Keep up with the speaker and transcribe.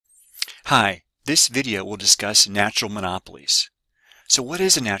Hi, this video will discuss natural monopolies. So what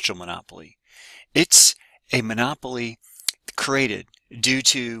is a natural monopoly? It's a monopoly created due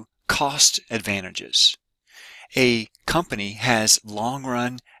to cost advantages. A company has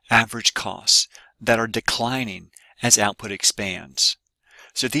long-run average costs that are declining as output expands.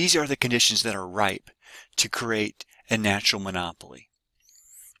 So these are the conditions that are ripe to create a natural monopoly.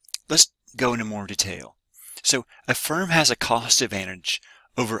 Let's go into more detail. So a firm has a cost advantage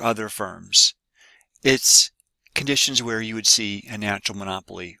over other firms. It's conditions where you would see a natural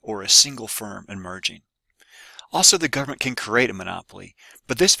monopoly or a single firm emerging. Also, the government can create a monopoly,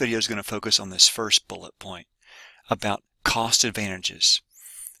 but this video is going to focus on this first bullet point about cost advantages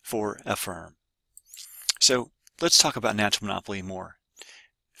for a firm. So let's talk about natural monopoly more.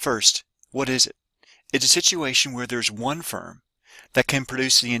 First, what is it? It's a situation where there's one firm that can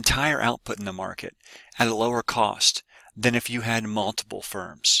produce the entire output in the market at a lower cost than if you had multiple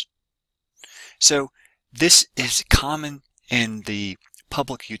firms. So this is common in the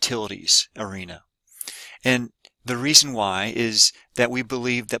public utilities arena. And the reason why is that we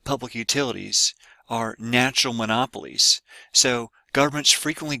believe that public utilities are natural monopolies. So governments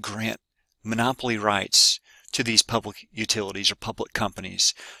frequently grant monopoly rights to these public utilities or public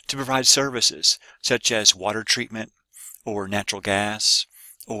companies to provide services such as water treatment or natural gas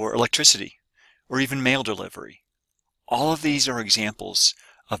or electricity or even mail delivery. All of these are examples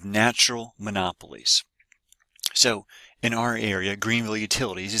of natural monopolies. So in our area, Greenville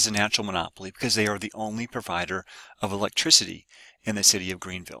Utilities is a natural monopoly because they are the only provider of electricity in the city of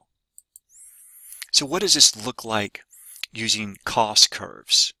Greenville. So what does this look like using cost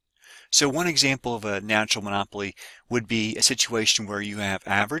curves? So one example of a natural monopoly would be a situation where you have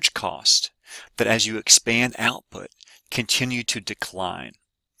average cost that as you expand output continue to decline,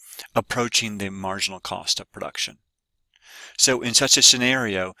 approaching the marginal cost of production. So in such a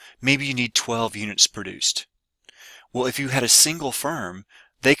scenario, maybe you need 12 units produced. Well, if you had a single firm,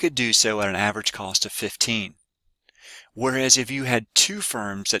 they could do so at an average cost of 15. Whereas if you had two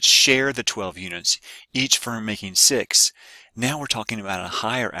firms that share the 12 units, each firm making 6, now we're talking about a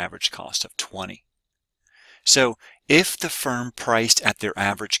higher average cost of 20. So if the firm priced at their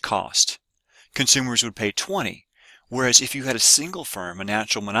average cost, consumers would pay 20. Whereas if you had a single firm, a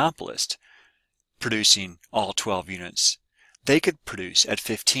natural monopolist, producing all 12 units, they could produce at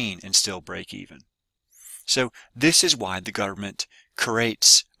 15 and still break even. So this is why the government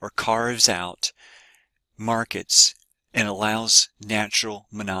creates or carves out markets and allows natural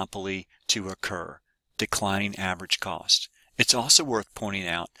monopoly to occur, declining average cost. It's also worth pointing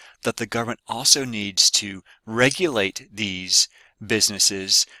out that the government also needs to regulate these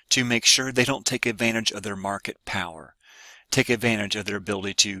businesses to make sure they don't take advantage of their market power, take advantage of their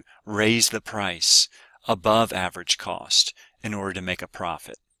ability to raise the price above average cost in order to make a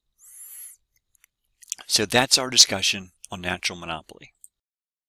profit. So that's our discussion on natural monopoly.